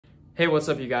Hey, what's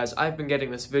up you guys? I've been getting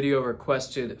this video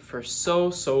requested for so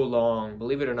long.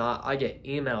 Believe it or not, I get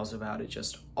emails about it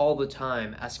just all the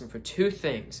time asking for two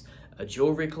things: a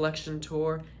jewelry collection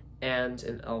tour and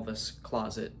an Elvis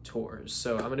closet tour.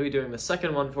 So I'm going to be doing the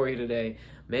second one for you today.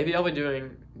 Maybe I'll be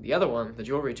doing the other one, the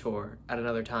jewelry tour, at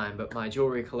another time, but my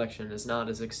jewelry collection is not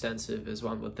as extensive as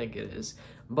one would think it is.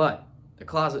 But the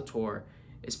closet tour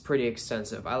is pretty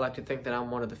extensive. I like to think that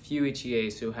I'm one of the few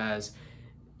ETAs who has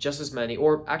just as many,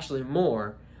 or actually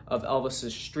more, of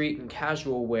Elvis's street and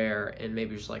casual wear and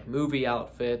maybe just like movie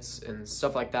outfits and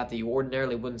stuff like that that you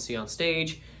ordinarily wouldn't see on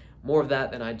stage. More of that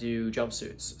than I do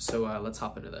jumpsuits. So let's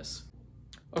hop into this.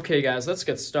 Okay guys, let's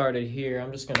get started here.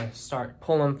 I'm just gonna start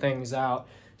pulling things out,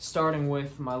 starting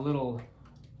with my little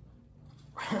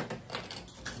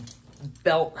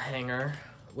belt hanger,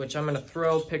 which I'm gonna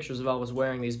throw pictures of Elvis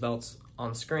wearing these belts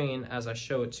on screen as I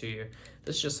show it to you.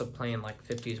 This is just a plain like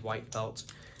 50s white belt.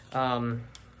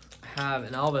 Have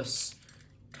an Elvis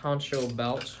concho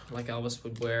belt like Elvis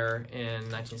would wear in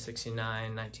 1969,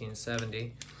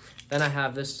 1970. Then I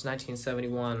have this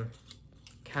 1971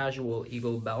 casual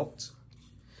eagle belt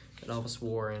that Elvis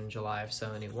wore in July of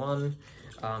 71,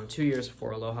 2 years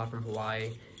before Aloha from Hawaii.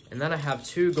 And then I have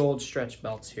two gold stretch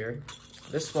belts here.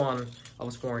 This one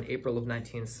Elvis wore in April of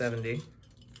 1970.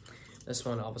 This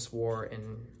one Elvis wore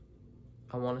in,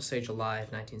 I want to say, July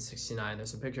of 1969.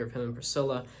 There's a picture of him and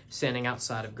Priscilla standing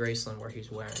outside of Graceland where he's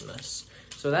wearing this.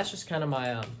 So that's just kind of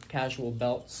my casual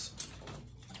belts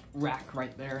rack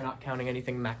right there, not counting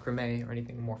anything macrame or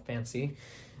anything more fancy.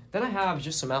 Then I have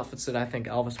just some outfits that I think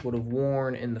Elvis would have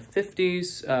worn in the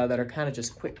 50s that are kind of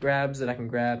just quick grabs that I can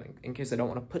grab in case I don't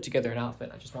want to put together an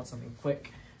outfit. I just want something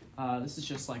quick. This is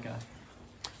just like a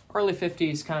early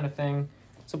 50s kind of thing.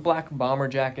 It's a black bomber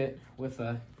jacket with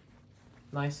a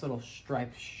nice little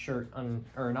striped shirt,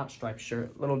 or not striped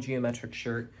shirt, little geometric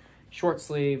shirt. Short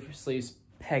sleeves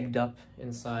pegged up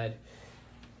inside.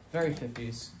 Very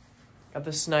 50s. Got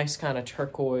this nice kind of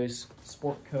turquoise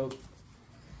sport coat.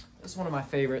 This is one of my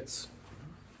favorites.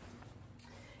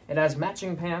 It has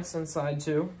matching pants inside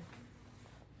too.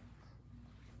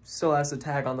 Still has the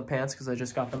tag on the pants because I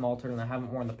just got them altered and I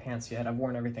haven't worn the pants yet. I've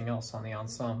worn everything else on the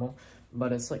ensemble.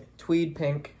 But it's like tweed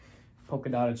pink, polka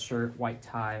dotted shirt, white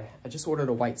tie. I just ordered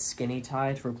a white skinny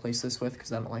tie to replace this with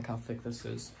because I don't like how thick this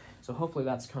is. So hopefully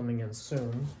that's coming in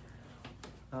soon.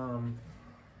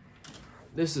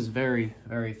 This is very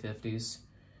 50s.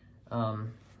 I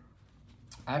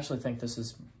actually think this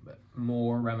is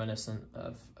more reminiscent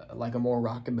of like a more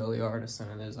rockabilly artist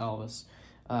than it is Elvis.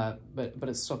 But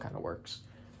it still kind of works.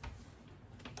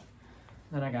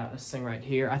 Then I got this thing right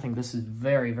here. I think this is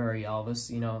very Elvis,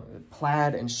 you know,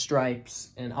 plaid and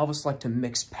stripes, and Elvis liked to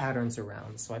mix patterns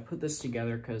around. So I put this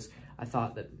together because I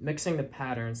thought that mixing the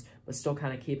patterns, but still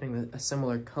kind of keeping a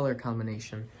similar color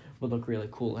combination would look really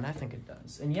cool, and I think it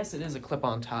does. And yes, it is a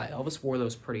clip-on tie. Elvis wore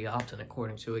those pretty often,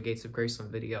 according to a Gates of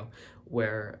Graceland video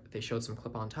where they showed some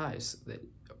clip-on ties that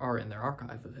are in their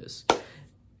archive of his.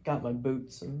 Got my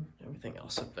boots and everything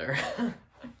else up there.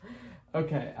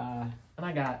 Okay, and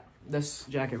I got this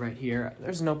jacket right here.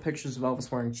 There's no pictures of Elvis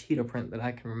wearing cheetah print that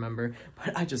I can remember,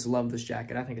 but I just love this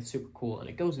jacket. I think it's super cool, and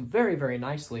it goes very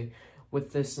nicely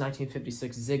with this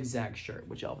 1956 zigzag shirt,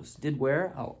 which Elvis did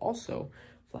wear. I'll also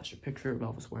flash a picture of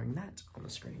Elvis wearing that on the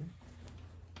screen.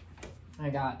 I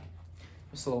got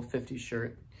this little 50s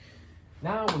shirt.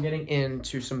 Now we're getting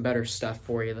into some better stuff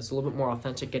for you that's a little bit more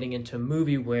authentic, getting into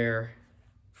movie wear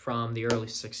from the early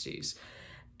 60s.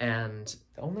 And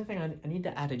the only thing I need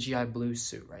to add a GI Blue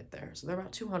suit right there. So they're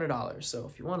about $200. So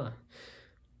if you want to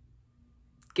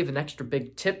give an extra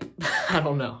big tip, I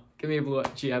don't know, give me a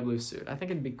GI Blue suit. I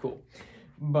think it'd be cool.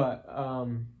 But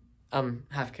I'm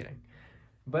half kidding.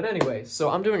 But anyway, so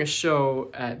I'm doing a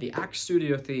show at the Act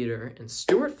Studio Theater in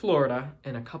Stuart, Florida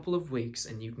in a couple of weeks,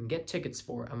 and you can get tickets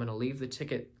for it. I'm going to leave the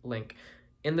ticket link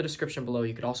in the description below.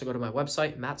 You could also go to my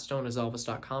website,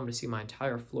 mattstonelive.com, to see my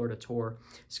entire Florida tour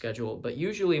schedule. But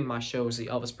usually my show is the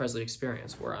Elvis Presley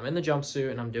Experience, where I'm in the jumpsuit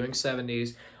and I'm doing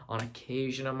 70s. On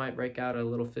occasion, I might break out a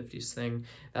little 50s thing.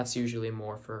 That's usually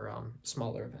more for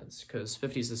smaller events, because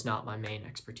 50s is not my main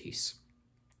expertise.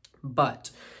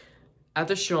 But at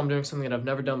this show, I'm doing something that I've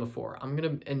never done before.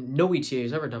 And no ETA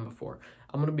has ever done before.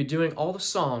 I'm going to be doing all the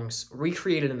songs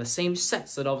recreated in the same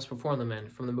sets that Elvis performed them in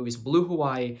from the movies Blue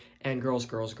Hawaii and Girls,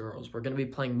 Girls, Girls. We're going to be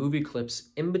playing movie clips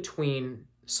in between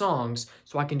songs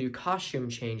so I can do costume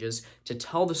changes to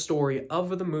tell the story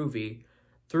of the movie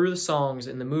through the songs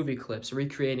in the movie clips,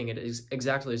 recreating it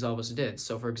exactly as Elvis did.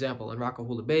 So, for example, in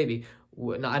Rock-a-Hula Baby,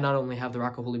 I not only have the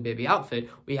Rock-a-Hula Baby outfit,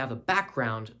 we have a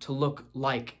background to look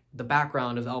like the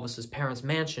background of Elvis's parents'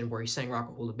 mansion where he sang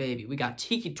Rock-a-Hula Baby. We got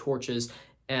tiki torches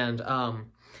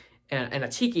and a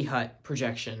tiki hut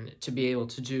projection to be able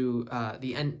to do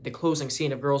the closing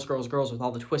scene of Girls, Girls, Girls with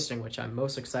all the twisting, which I'm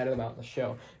most excited about in the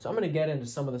show. So I'm going to get into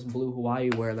some of this blue Hawaii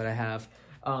wear that I have.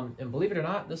 And believe it or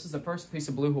not, this is the first piece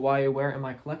of blue Hawaii wear in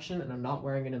my collection, and I'm not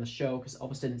wearing it in the show because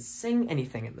Elvis didn't sing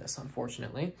anything in this,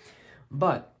 unfortunately.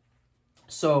 But,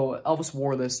 so Elvis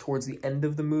wore this towards the end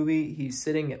of the movie. He's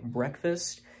sitting at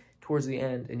breakfast towards the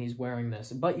end, and he's wearing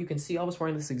this. But you can see Elvis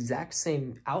wearing this exact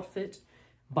same outfit,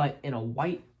 but in a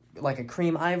white, like a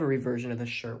cream ivory version of this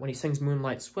shirt when he sings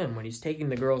Moonlight Swim. When he's taking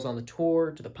the girls on the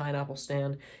tour to the pineapple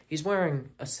stand, he's wearing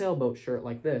a sailboat shirt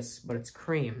like this, but it's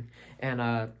cream. And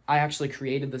I actually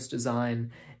created this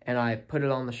design, and I put it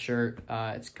on the shirt.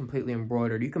 It's completely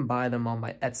embroidered. You can buy them on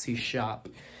my Etsy shop,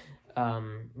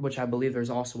 which I believe there's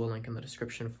also a link in the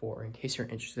description for, in case you're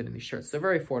interested in these shirts. They're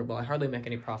very affordable. I hardly make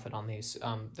any profit on these.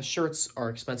 The shirts are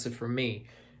expensive for me,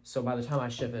 so by the time I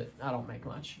ship it, I don't make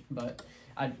much, but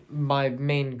my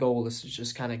main goal is to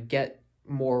just kind of get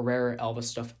more rare Elvis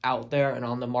stuff out there and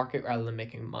on the market rather than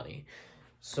making money.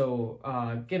 So,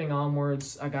 getting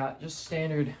onwards, I got just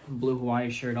standard blue Hawaii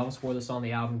shirt. Elvis wore this on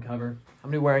the album cover. I'm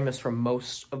going to be wearing this for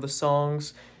most of the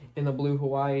songs in the blue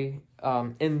Hawaii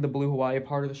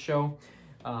part of the show,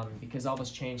 because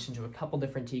Elvis changed into a couple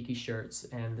different tiki shirts,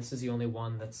 and this is the only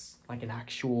one that's like an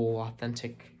actual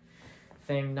authentic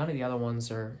thing. None of the other ones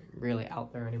are really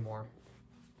out there anymore.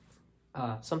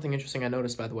 Something interesting I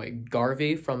noticed, by the way,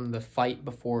 Garvey from the fight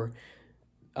before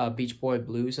Beach Boy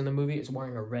Blues in the movie is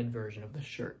wearing a red version of this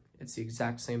shirt. It's the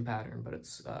exact same pattern, but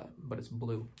it's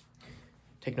blue.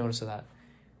 Take notice of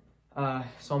that.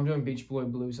 So I'm doing Beach Boy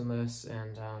Blues in this,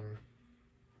 and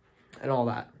all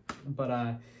that.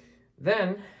 But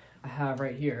then I have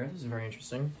right here, this is very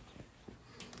interesting.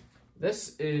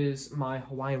 This is my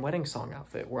Hawaiian wedding song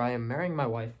outfit, where I am marrying my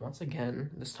wife once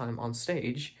again, this time on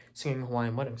stage, singing a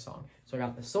Hawaiian wedding song. So I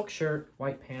got the silk shirt,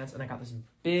 white pants, and I got this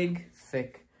big,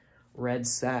 thick red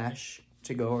sash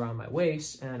to go around my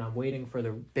waist, and I'm waiting for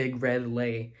the big red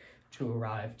lei to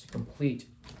arrive to complete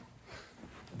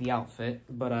the outfit.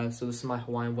 But, so this is my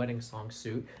Hawaiian wedding song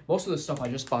suit. Most of the stuff I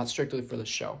just bought strictly for the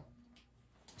show.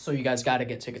 So you guys gotta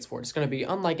get tickets for it. It's gonna be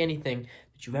unlike anything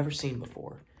that you've ever seen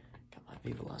before.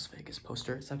 Viva Las Vegas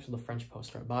poster. It's actually the French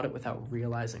poster. I bought it without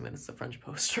realizing that it's the French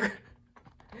poster.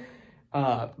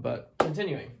 But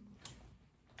continuing.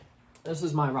 This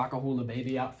is my Rockahula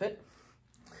Baby outfit.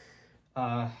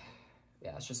 Yeah,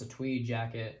 it's just a tweed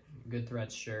jacket, good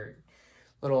thread shirt,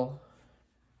 little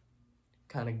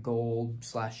kind of gold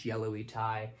 / yellowy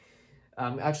tie.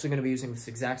 I'm actually going to be using this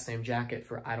exact same jacket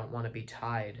for I Don't Want to Be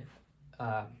Tied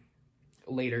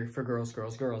later for Girls,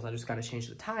 Girls, Girls. I just got to change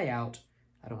the tie out.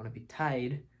 I don't want to be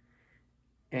tied,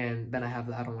 and then I have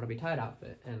the I Don't Want to Be Tied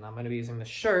outfit, and I'm going to be using the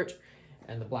shirt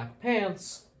and the black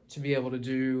pants to be able to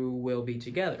do We'll Be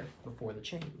Together before the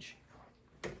change.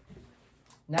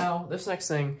 Now, this next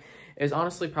thing is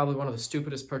honestly probably one of the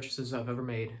stupidest purchases I've ever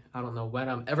made. I don't know when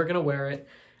I'm ever going to wear it.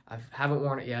 I haven't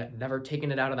worn it yet, never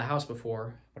taken it out of the house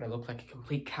before, but I look like a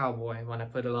complete cowboy when I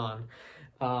put it on.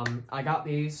 I got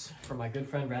these from my good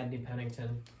friend Radney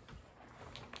Pennington,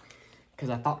 because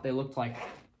I thought they looked like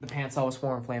the pants I was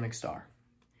wearing in Flaming Star.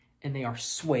 And they are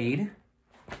suede,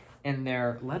 and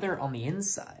they're leather on the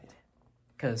inside,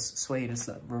 because suede is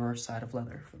the reverse side of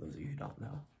leather, for those of you who don't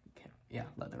know. Yeah,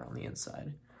 leather on the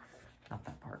inside. Not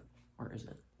that part. Or is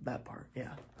it? That part,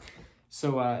 yeah.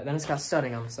 So then it's got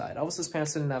studding on the side. Elvis's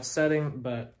pants didn't have studding,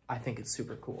 but I think it's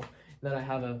super cool. Then I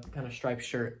have a kind of striped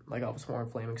shirt, like Elvis wore in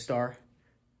Flaming Star,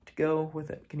 to go with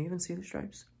it. Can you even see the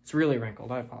stripes? It's really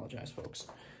wrinkled. I apologize, folks.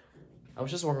 I was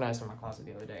just organizing my closet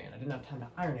the other day, and I didn't have time to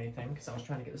iron anything because I was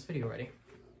trying to get this video ready.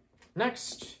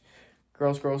 Next,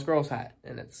 Girls, Girls, Girls hat.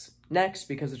 And it's next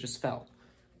because it just fell.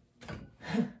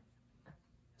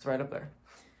 It's right up there.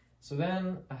 So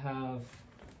then I have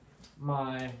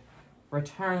my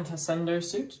Return to Sender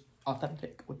suit,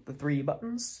 authentic, with the 3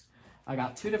 buttons. I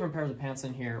got 2 different pairs of pants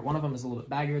in here. One of them is a little bit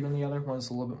baggier than the other. One is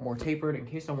a little bit more tapered. In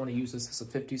case I want to use this as a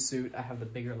 50s suit, I have the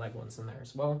bigger leg ones in there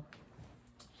as well.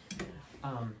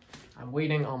 I'm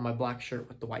waiting on my black shirt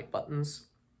with the white buttons.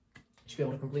 Should be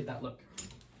able to complete that look.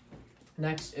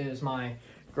 Next is my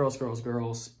Girls, Girls,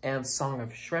 Girls and Song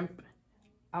of Shrimp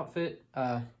outfit.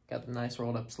 Got the nice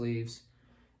rolled up sleeves.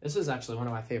 This is actually one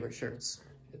of my favorite shirts.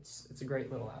 It's a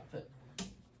great little outfit.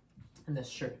 And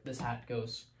this hat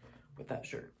goes with that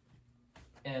shirt.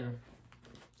 And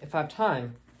if I have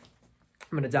time,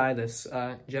 I'm going to dye this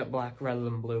jet black rather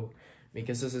than blue,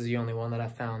 because this is the only one that I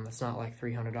found that's not like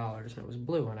 $300, and it was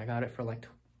blue, and I got it for like,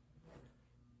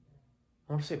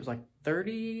 I want to say it was like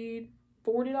 $30,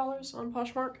 $40 on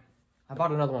Poshmark. I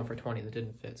bought another one for $20 that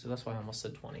didn't fit, so that's why I almost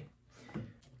said $20.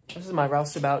 This is my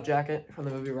Roustabout jacket from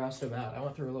the movie Roustabout. I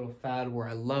went through a little fad where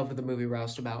I loved the movie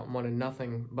Roustabout and wanted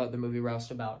nothing but the movie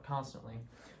Roustabout constantly.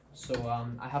 So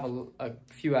I have a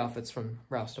few outfits from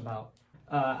Roustabout.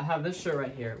 I have this shirt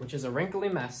right here, which is a wrinkly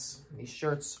mess. These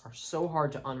shirts are so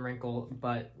hard to unwrinkle,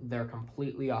 but they're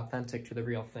completely authentic to the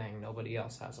real thing. Nobody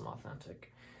else has them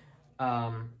authentic.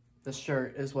 This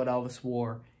shirt is what Elvis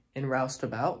wore in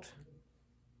Roustabout.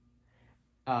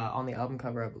 On the album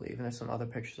cover, I believe, and there's some other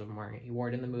pictures of him wearing it. He wore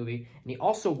it in the movie, and he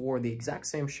also wore the exact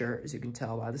same shirt, as you can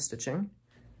tell by the stitching,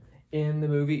 in the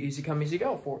movie Easy Come, Easy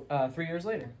Go 3 years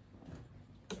later.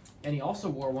 And he also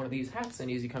wore one of these hats in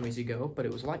Easy Come, Easy Go, but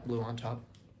it was light blue on top.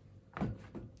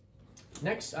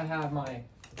 Next, I have my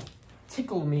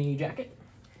Tickle Me jacket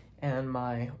and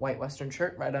my white Western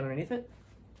shirt right underneath it.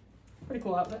 Pretty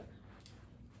cool outfit.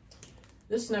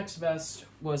 This next vest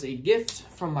was a gift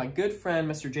from my good friend,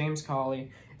 Mr. James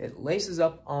Colley. It laces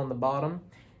up on the bottom,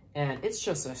 and it's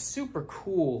just a super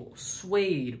cool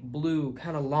suede blue,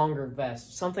 kind of longer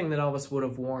vest, something that Elvis would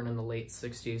have worn in the late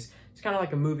 60s. It's kind of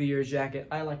like a movie years jacket.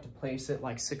 I like to place it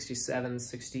like 67,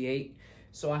 68,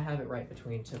 so I have it right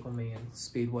between Tickle Me and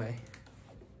Speedway.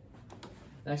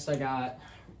 Next, I got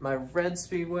my red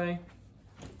Speedway,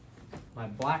 my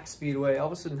black Speedway.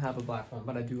 Elvis didn't have a black one,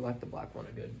 but I do like the black one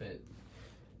a good bit.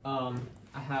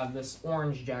 I have this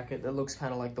orange jacket that looks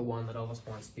kind of like the one that Elvis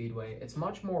wore in Speedway. It's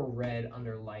much more red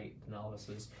under light than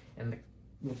Elvis's, and the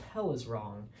lapel is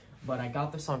wrong, but I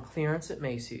got this on clearance at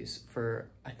Macy's for,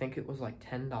 I think it was like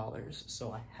 $10,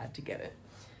 so I had to get it.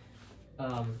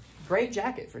 Great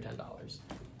jacket for $10.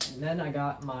 And then I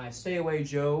got my Stay Away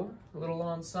Joe little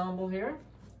ensemble here,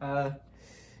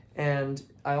 and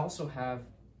I also have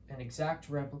an exact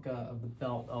replica of the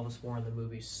belt Elvis wore in the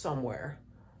movie somewhere.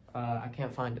 I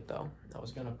can't find it though. I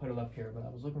was gonna put it up here, but I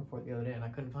was looking for it the other day and I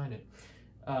couldn't find it.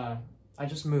 I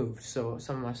just moved, so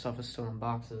some of my stuff is still in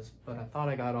boxes, but I thought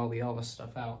I got all the Elvis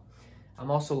stuff out. I'm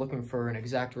also looking for an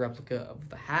exact replica of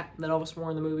the hat that Elvis wore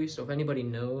in the movie, so if anybody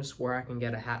knows where I can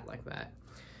get a hat like that,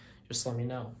 just let me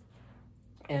know.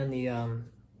 And the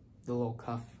little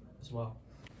cuff as well.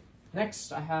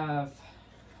 Next, I have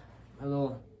my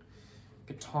little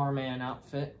Guitar Man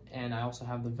outfit, and I also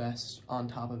have the vest on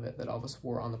top of it that Elvis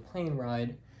wore on the plane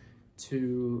ride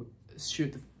to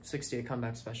shoot the 68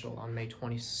 comeback special on May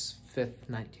 25th,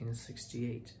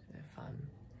 1968, if I'm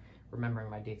remembering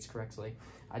my dates correctly.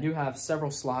 I do have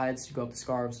several slides to go up the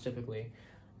scarves typically,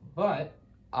 but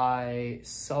I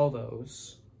sell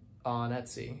those on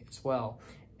Etsy as well.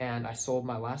 And I sold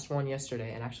my last one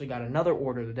yesterday and actually got another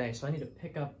order today, so I need to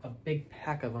pick up a big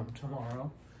pack of them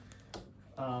tomorrow.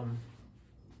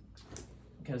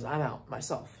 Because I'm out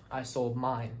myself. I sold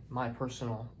my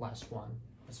personal last one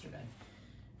yesterday.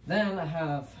 Then I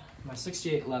have my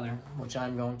 68 leather, which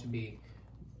I'm going to be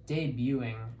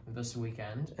debuting this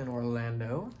weekend in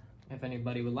Orlando. If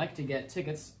anybody would like to get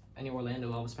tickets, any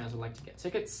Orlando Elvis fans would like to get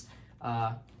tickets,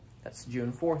 that's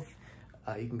June 4th.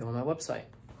 You can go on my website.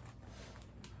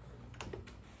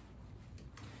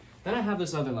 Then I have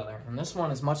this other leather, and this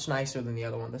one is much nicer than the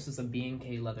other one. This is a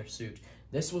B&K leather suit.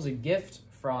 This was a gift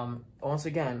from, once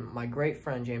again, my great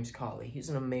friend James Colley. He's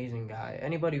an amazing guy.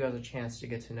 Anybody who has a chance to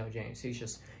get to know James,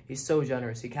 he's so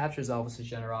generous. He captures Elvis's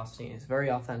generosity, and he's very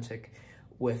authentic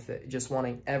with it, just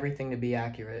wanting everything to be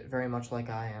accurate, very much like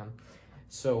I am.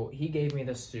 So he gave me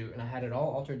this suit, and I had it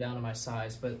all altered down to my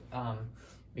size, but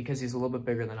because he's a little bit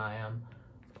bigger than I am.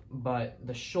 But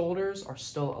the shoulders are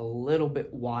still a little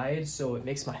bit wide, so it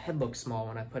makes my head look small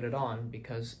when I put it on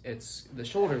because the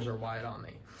shoulders are wide on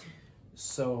me.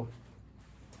 So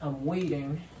I'm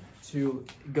waiting to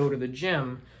go to the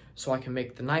gym so I can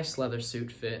make the nice leather suit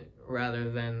fit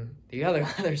rather than the other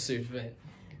leather suit fit.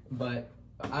 But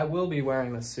I will be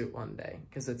wearing this suit one day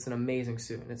because it's an amazing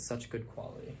suit and it's such good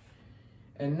quality.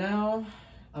 And now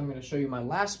I'm going to show you my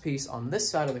last piece on this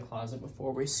side of the closet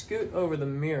before we scoot over the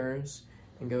mirrors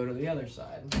and go to the other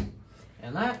side.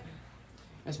 And that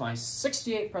is my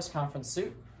 68 press conference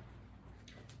suit.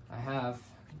 I have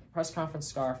the press conference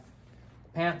scarf,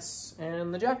 pants,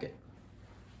 and the jacket.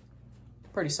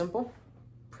 Pretty simple,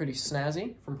 pretty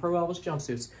snazzy, from Pro Elvis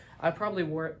Jumpsuits. I probably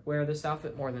wear this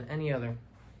outfit more than any other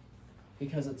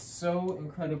because it's so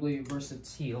incredibly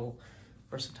versatile.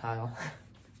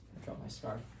 I dropped my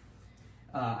scarf.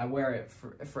 I wear it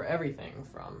for everything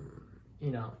from,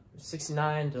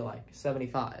 69 to like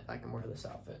 75. I can wear this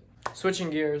outfit. Switching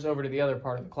gears over to the other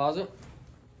part of the closet.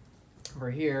 Over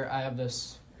here, I have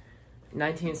this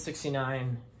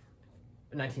 1969,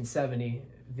 1970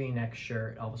 V-neck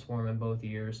shirt Elvis wore in both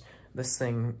years. This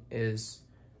thing is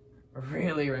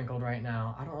really wrinkled right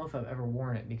now. I don't know if I've ever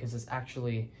worn it because it's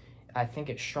actually, I think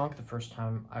it shrunk the first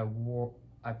time I wore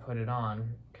I put it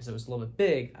on, because it was a little bit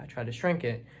big, I tried to shrink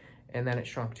it, and then it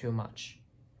shrunk too much.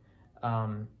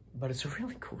 But it's a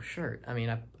really cool shirt. I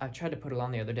mean, I tried to put it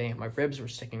on the other day and my ribs were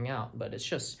sticking out, but it's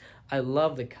just, I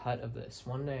love the cut of this.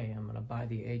 One day I'm gonna buy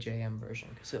the AJM version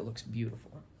because it looks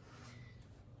beautiful.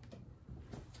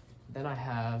 Then I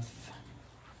have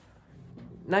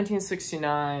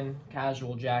 1969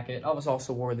 casual jacket. Elvis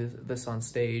also wore this on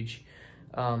stage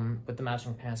with the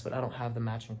matching pants, but I don't have the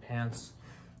matching pants.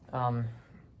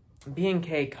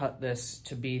 B&K cut this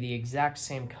to be the exact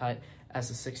same cut as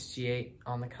the 68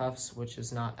 on the cuffs, which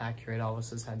is not accurate.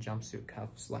 Elvis's had jumpsuit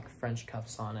cuffs, like French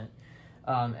cuffs on it.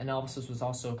 And Elvis's was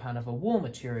also kind of a wool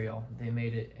material. They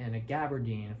made it in a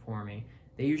gabardine for me.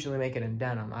 They usually make it in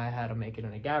denim. I had to make it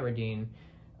in a gabardine,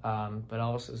 but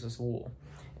Elvis's is wool.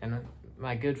 And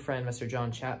my good friend, Mr.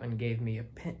 John Chapman, gave me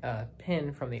a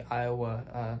pin from the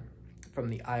Iowa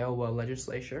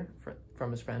legislature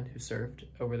from his friend who served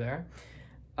over there.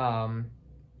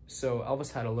 So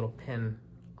Elvis had a little pin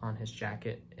on his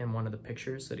jacket in one of the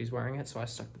pictures that he's wearing it, so I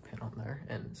stuck the pin on there,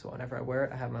 and so whenever I wear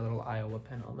it, I have my little Iowa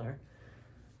pin on there.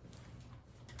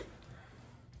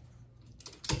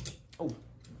 Oh,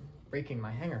 breaking my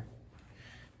hanger.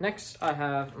 Next, I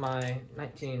have my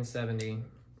 1970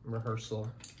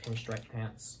 rehearsal pinstripe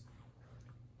pants.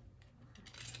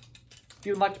 If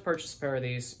you would like to purchase a pair of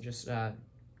these, just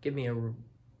give me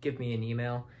an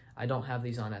email. I don't have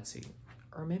these on Etsy,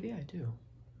 or maybe I do.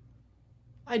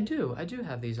 I do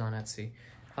have these on Etsy.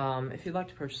 If you'd like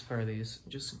to purchase a pair of these,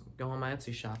 just go on my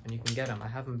Etsy shop and you can get them. I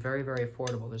have them very, very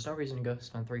affordable. There's no reason to go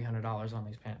spend $300 on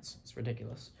these pants. It's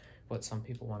ridiculous what some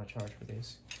people want to charge for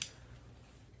these.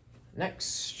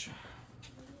 Next,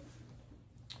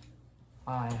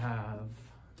 I have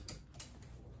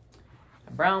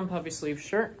a brown puffy sleeve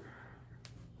shirt.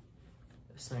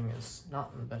 This thing is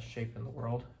not in the best shape in the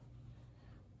world,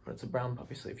 but it's a brown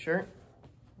puffy sleeve shirt.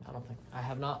 I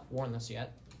have not worn this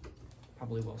yet.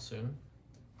 Probably will soon.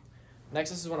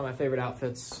 Next, this is one of my favorite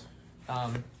outfits.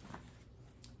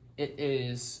 It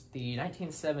is the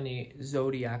 1970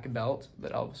 Zodiac belt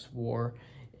that Elvis wore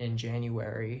in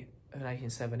January of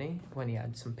 1970 when he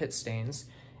had some pit stains.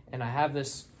 And I have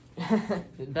this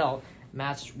belt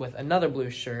matched with another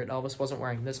blue shirt. Elvis wasn't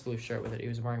wearing this blue shirt with it. He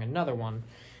was wearing another one.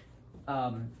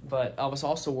 But Elvis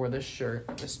also wore this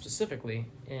shirt specifically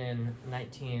in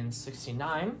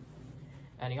 1969,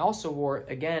 and he also wore it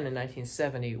again in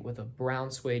 1970 with a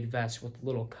brown suede vest with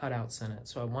little cutouts in it.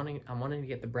 So I'm wanting to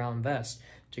get the brown vest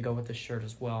to go with this shirt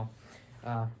as well,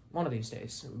 one of these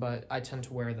days. But I tend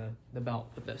to wear the belt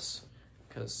with this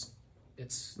because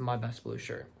it's my best blue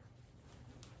shirt.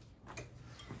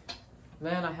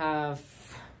 Then I have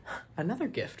another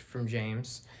gift from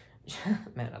James.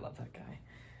 Man, I love that guy.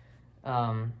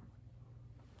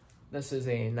 This is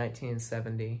a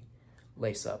 1970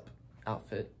 lace-up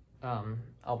outfit.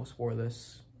 Elvis wore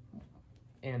this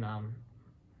in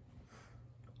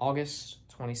August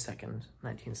 22nd,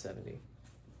 1970.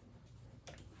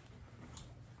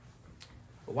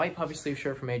 A white puffy sleeve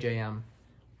shirt from AJM,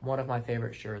 one of my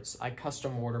favorite shirts. I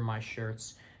custom order my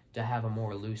shirts to have a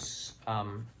more loose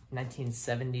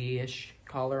 1970-ish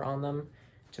collar on them,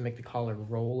 to make the collar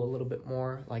roll a little bit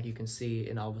more, like you can see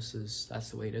in Elvis's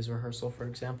That's the Way It Is rehearsal, for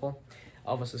example.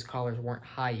 Elvis's collars weren't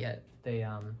high yet. They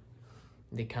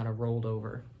kind of rolled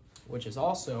over, which is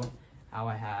also how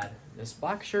I had this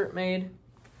black shirt made,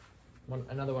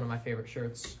 another one of my favorite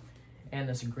shirts, and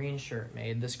this green shirt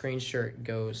made. This green shirt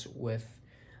goes with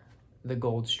the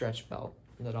gold stretch belt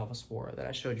that Elvis wore that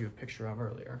I showed you a picture of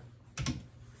earlier.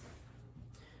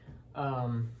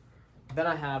 Then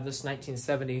I have this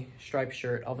 1970 striped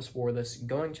shirt. Elvis wore this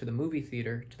going to the movie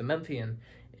theater, to the Memphian,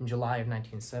 in July of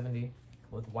 1970,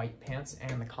 with white pants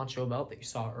and the concho belt that you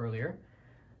saw earlier.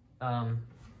 And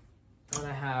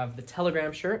I have the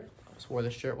Telegram shirt. Elvis wore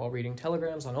this shirt while reading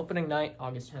telegrams on opening night,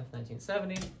 August 10th,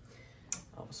 1970.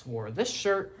 Elvis wore this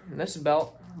shirt and this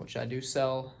belt, which I do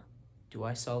sell. Do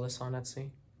I sell this on Etsy?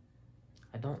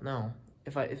 I don't know.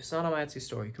 If it's not on my Etsy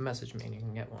store, you can message me and you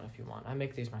can get one if you want. I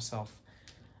make these myself.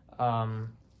 And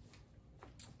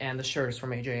the shirt is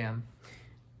from AJM.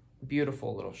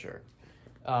 Beautiful little shirt.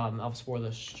 Elvis wore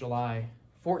this July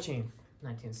 14th,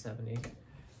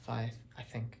 1975, I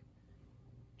think.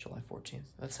 July 14th.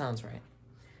 That sounds right.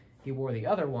 He wore the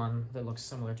other one that looks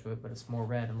similar to it, but it's more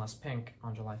red and less pink,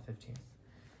 on July 15th.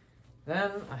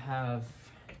 Then I have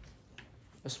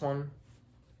this one.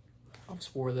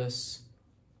 Elvis wore this.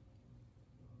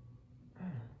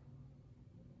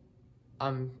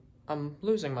 I'm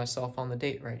losing myself on the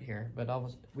date right here, but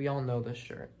we all know this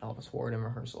shirt. Elvis wore it in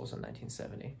rehearsals in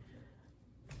 1970.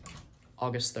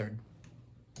 August 3rd.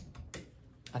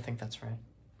 I think that's right.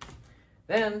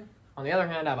 Then On the other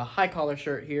hand, I have a high collar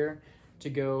shirt here to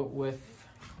go with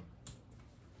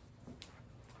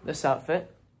this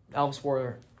outfit. Elvis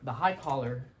wore the high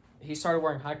collar. He started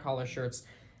wearing high collar shirts,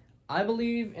 I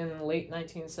believe, in late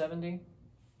 1970.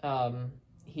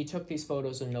 He took these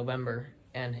photos in November,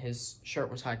 and his shirt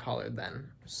was high collared then.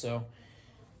 So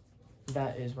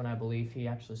that is when I believe he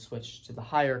actually switched to the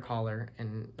higher collar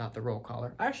and not the roll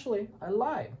collar. Actually, I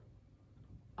lied.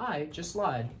 I just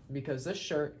lied, because this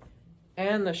shirt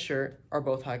and this shirt are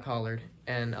both high collared,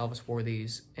 and Elvis wore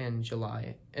these in August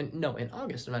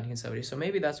of 1970. So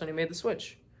maybe that's when he made the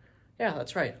switch. Yeah,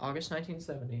 that's right, August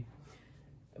 1970.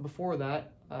 Before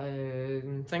that,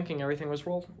 I'm thinking everything was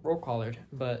roll collared.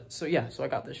 But so yeah, so I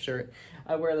got this shirt.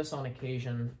 I wear this on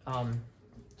occasion,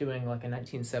 doing like a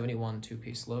 1971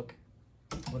 two-piece look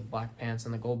with black pants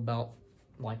and the gold belt,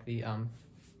 like the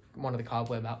one of the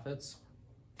cobweb outfits.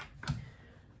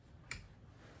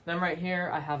 Then right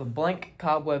here, I have a blank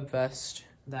cobweb vest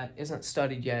that isn't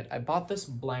studied yet. I bought this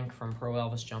blank from Pro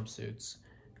Elvis Jumpsuits,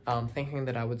 thinking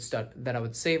that I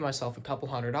would save myself a couple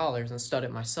 $100s and stud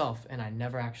it myself, and I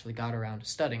never actually got around to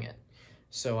studding it.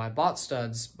 So I bought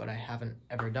studs, but I haven't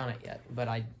ever done it yet. But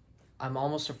I'm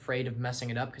almost afraid of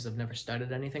messing it up because I've never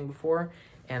studded anything before,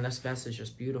 and this vest is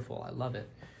just beautiful. I love it.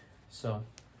 So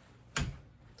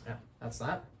yeah, that's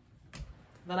that.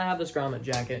 Then I have this grommet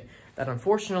jacket that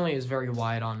unfortunately is very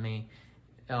wide on me.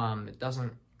 It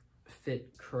doesn't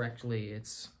fit correctly.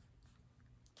 It's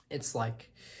like,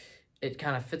 it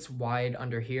kind of fits wide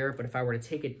under here, but if I were to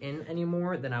take it in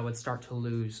anymore, then I would start to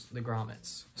lose the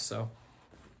grommets. So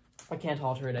I can't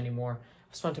alter it anymore.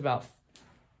 I spent about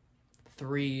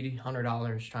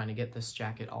 $300 trying to get this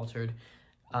jacket altered,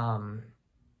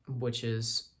 which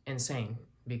is insane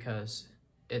because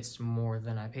it's more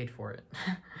than I paid for it.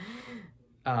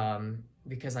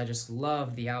 Because I just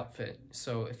love the outfit.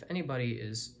 So if anybody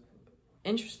is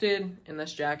interested in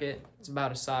this jacket, it's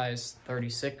about a size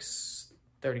 36,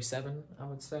 37, I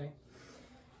would say.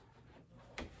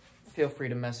 Feel free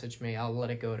to message me. I'll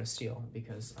let it go to steal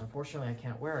because unfortunately I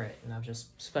can't wear it, and I've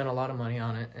just spent a lot of money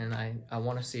on it, and I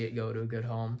want to see it go to a good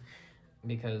home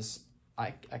because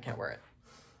I can't wear it.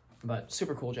 But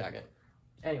super cool jacket.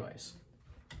 Anyways,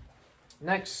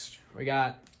 next we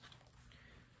got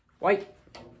white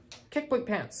kick boot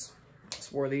pants.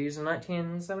 Just wore these in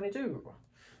 1972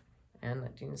 and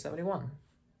 1971.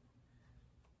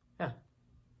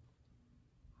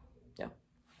 Yeah.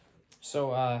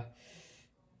 So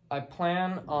I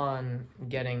plan on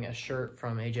getting a shirt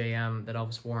from AJM that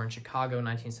Elvis wore in Chicago in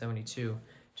 1972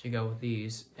 to go with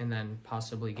these, and then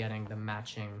possibly getting the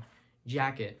matching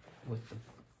jacket with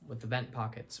the vent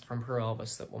pockets from Pro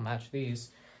Elvis that will match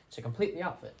these to complete the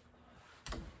outfit.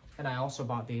 And I also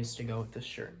bought these to go with this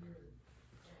shirt.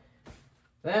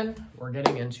 Then we're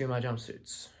getting into my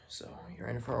jumpsuits. So you're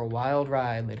in for a wild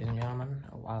ride, ladies and gentlemen,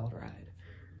 a wild ride.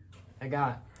 I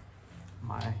got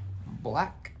my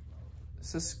black,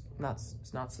 it's not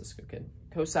Cisco Kid,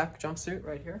 Cossack jumpsuit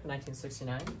right here,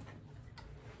 1969.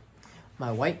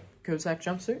 My white Cossack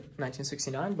jumpsuit,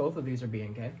 1969. Both of these are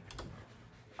B&K.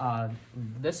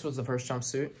 This was the first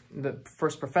jumpsuit, the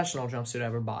first professional jumpsuit I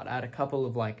ever bought. I had a couple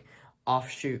of like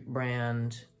offshoot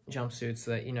brand jumpsuits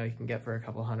that, you know, you can get for a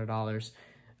couple $100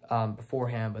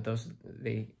 beforehand, but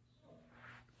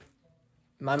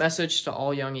my message to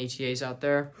all young ETAs out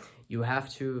there, you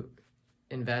have to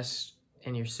invest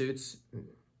in your suits,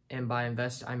 and by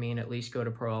invest, I mean at least go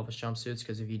to Pro Elvis Jumpsuits,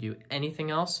 because if you do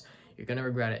anything else, you're going to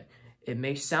regret it. It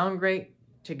may sound great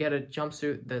to get a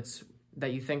jumpsuit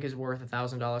that you think is worth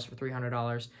 $1,000 for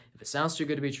 $300. If it sounds too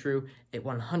good to be true, it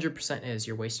 100% is.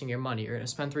 You're wasting your money. You're going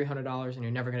to spend $300 and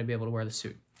you're never going to be able to wear the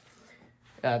suit.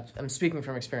 I'm speaking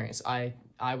from experience. I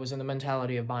was in the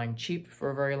mentality of buying cheap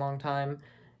for a very long time,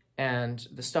 and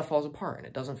the stuff falls apart and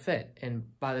it doesn't fit. And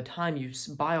by the time you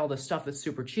buy all this stuff that's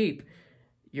super cheap,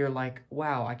 you're like,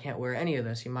 wow, I can't wear any of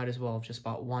this. You might as well have just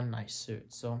bought one nice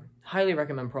suit. So highly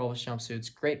recommend Pro Elvis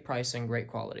jumpsuits. Great pricing, great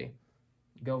quality.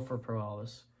 Go for Pro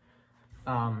Elvis.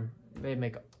 They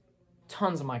make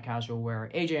tons of my casual wear.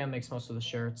 AJM makes most of the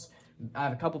shirts. I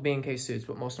have a couple B&K suits,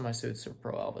 but most of my suits are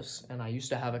Pro Elvis. And I used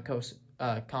to have a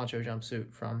Concho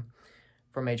jumpsuit from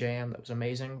AJM that was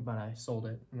amazing, but I sold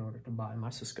it in order to buy my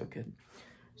Cisco Kid.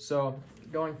 So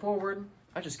going forward,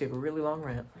 I just gave a really long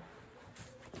rant,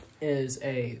 is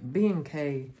a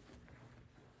B&K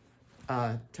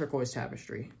turquoise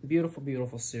tapestry. Beautiful,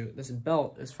 beautiful suit. This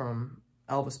belt is from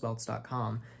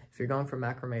elvisbelts.com. If you're going for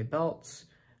macrame belts,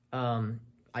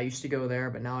 I used to go there,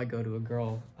 but now I go to a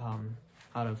girl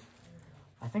out of,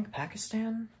 I think,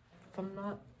 Pakistan, if I'm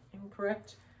not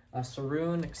incorrect.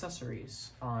 Saroon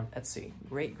Accessories on Etsy.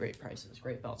 Great, great prices,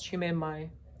 great belts. She made my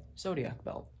Zodiac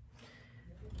belt.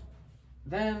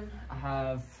 Then I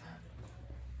have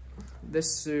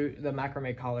this suit, the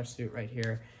macrame collar suit right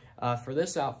here. For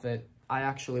this outfit, I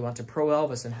actually went to Pro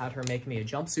Elvis and had her make me a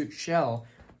jumpsuit shell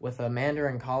with a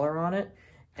mandarin collar on it,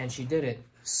 and she did it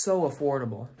so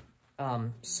affordable.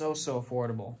 So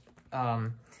affordable.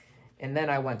 And then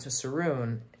I went to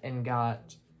Saroon and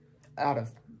got out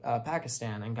of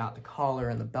Pakistan and got the collar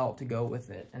and the belt to go with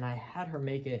it. And I had her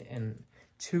make it in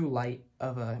too light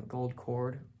of a gold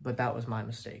cord, but that was my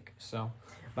mistake. So,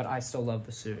 but I still love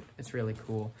the suit. It's really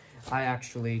cool. I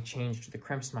actually changed the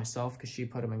crimps myself because she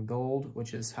put them in gold,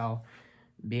 which is how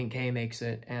B&K makes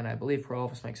it. And I believe Pro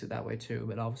Elvis makes it that way too,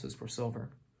 but Elvis's were silver.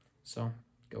 So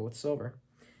go with silver.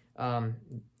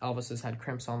 Elvis's had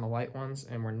crimps on the white ones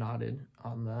and were knotted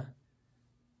on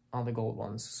the gold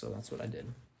ones. So that's what I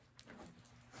did.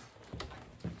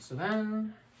 So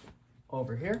then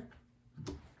over here,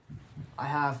 I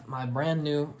have my brand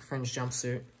new fringe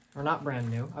jumpsuit, or not brand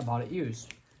new, I bought it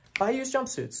used. Buy used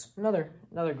jumpsuits,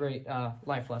 another great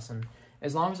life lesson.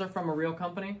 As long as they're from a real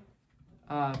company,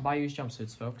 buy used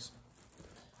jumpsuits, folks.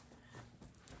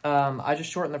 I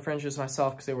just shortened the fringes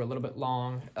myself because they were a little bit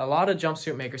long. A lot of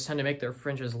jumpsuit makers tend to make their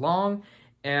fringes long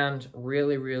and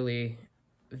really, really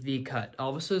V-cut.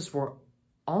 Elvis's were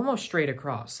almost straight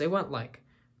across. They went like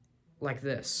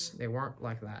this. They weren't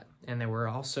like that. And they were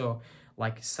also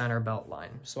like center belt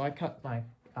line. So I cut my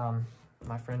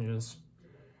my fringes.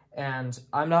 And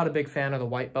I'm not a big fan of the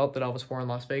white belt that Elvis wore in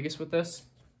Las Vegas with this.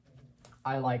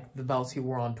 I like the belts he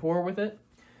wore on tour with it,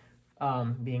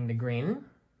 being the green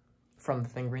from the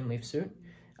Thin Green Leaf suit.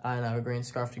 And I have a green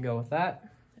scarf to go with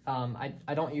that.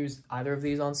 I don't use either of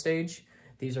these on stage.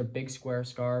 These are big square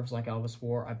scarves like Elvis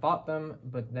wore. I bought them,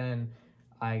 but then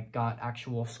I got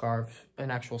actual scarves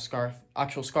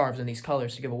in these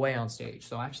colors to give away on stage.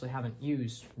 So I actually haven't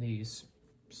used these.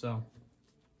 So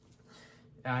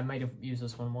I might have used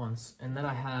this one once. And then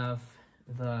I have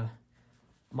the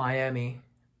Miami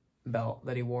belt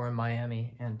that he wore in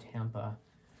Miami and Tampa.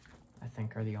 I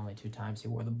think are the only two times he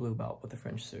wore the blue belt with the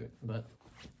fringe suit. But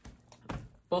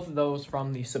both of those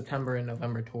from the September and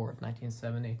November tour of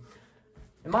 1970.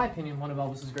 In my opinion, one of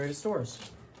Elvis's greatest tours.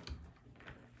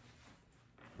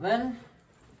 Then,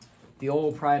 the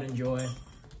old pride and joy.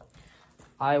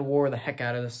 I wore the heck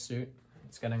out of this suit.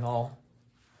 It's getting all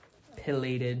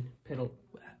pillated. Pilted.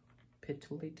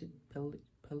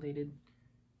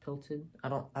 I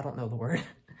don't know the word.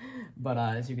 But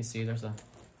as you can see,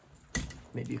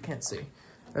 maybe you can't see.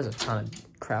 There's a ton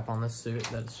of crap on this suit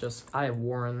that's just, I have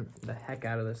worn the heck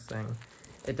out of this thing.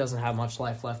 It doesn't have much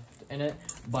life left in it,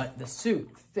 but the suit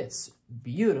fits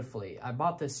beautifully. I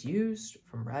bought this used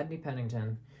from Radney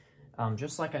Pennington,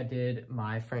 just like I did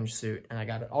my fringe suit, and I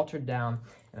got it altered down.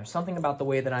 And there's something about the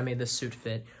way that I made this suit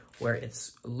fit where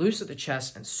it's loose at the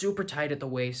chest and super tight at the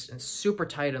waist and super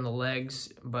tight in the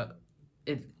legs, but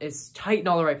it's tight in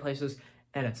all the right places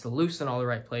and it's loose in all the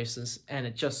right places, and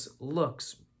it just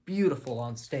looks beautiful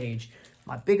on stage.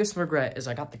 My biggest regret is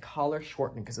I got the collar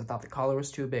shortened because I thought the collar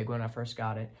was too big when I first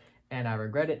got it, and I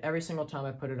regret it every single time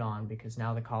I put it on because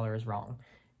now the collar is wrong.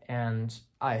 And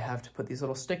I have to put these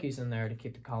little stickies in there to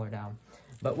keep the collar down.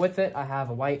 But with it, I have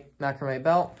a white macrame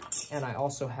belt, and I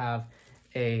also have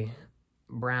a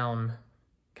brown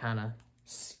kind of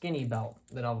skinny belt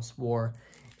that Elvis wore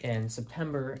in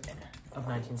September of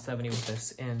 1970 with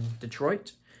this in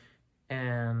Detroit.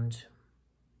 And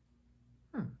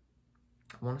I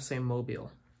want to say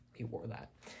Mobile, he wore that.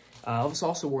 Elvis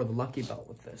also wore the Lucky belt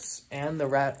with this, and the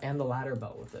ladder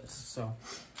belt with this. So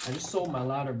I just sold my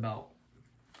ladder belt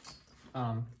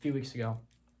a few weeks ago,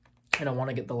 and I want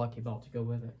to get the Lucky belt to go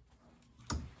with it.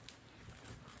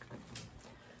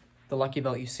 The Lucky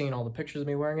belt you've seen all the pictures of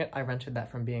me wearing it, I rented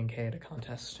that from B&K at a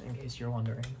contest, in case you're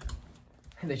wondering.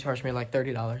 And they charged me like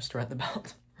 $30 to rent the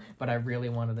belt, but I really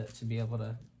wanted it to be able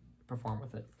to perform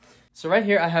with it. So right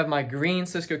here, I have my green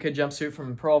Cisco Kid jumpsuit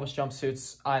from Pro Elvis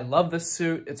Jumpsuits. I love this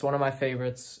suit. It's one of my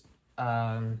favorites.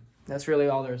 That's really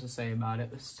all there is to say about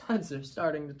it. The studs are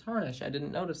starting to tarnish. I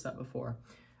didn't notice that before.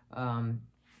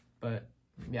 But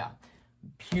yeah,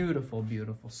 beautiful,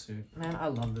 beautiful suit. Man, I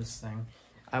love this thing.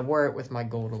 I wore it with my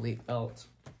gold Elite belt.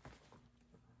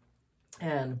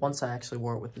 And once I actually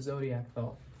wore it with the Zodiac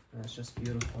belt. And it's just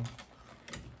beautiful.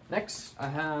 Next, I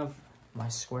have my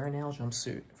square nail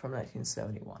jumpsuit from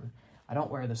 1971. I don't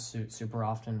wear this suit super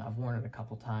often. I've worn it a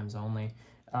couple times only.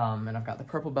 And I've got the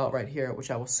purple belt right here,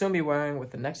 which I will soon be wearing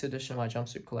with the next edition of my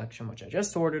jumpsuit collection, which I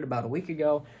just ordered about a week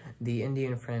ago, the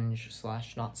Indian fringe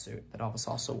 / knot suit that Elvis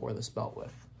also wore this belt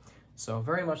with. So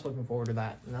very much looking forward to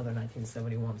that, another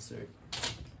 1971 suit.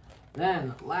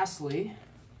 Then, lastly,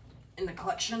 in the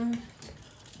collection,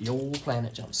 the old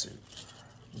Planet jumpsuit.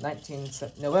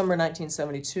 November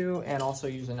 1972, and also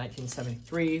use a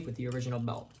 1973 with the original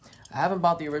belt. I haven't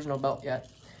bought the original belt yet,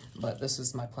 but this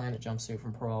is my Planet jumpsuit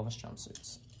from Pro Elvis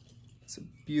Jumpsuits. It's a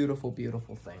beautiful,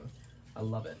 beautiful thing. I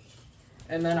love it.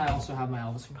 And then I also have my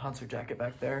Elvis in concert jacket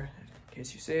back there, in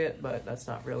case you see it, but that's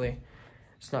not really,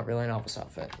 it's not really an Elvis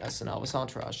outfit. That's an Elvis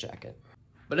entourage jacket.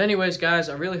 But anyways, guys,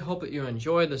 I really hope that you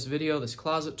enjoyed this video, this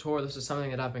closet tour. This is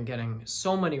something that I've been getting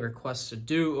so many requests to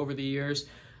do over the years.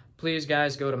 Please,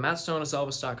 guys, go to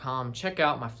mattstonelive.com, check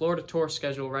out my Florida tour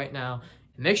schedule right now,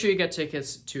 and make sure you get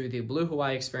tickets to the Blue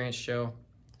Hawaii Experience show.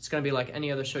 It's going to be like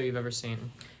any other show you've ever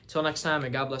seen. Until next time,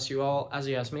 and God bless you all. As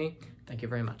he asked me, thank you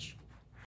very much.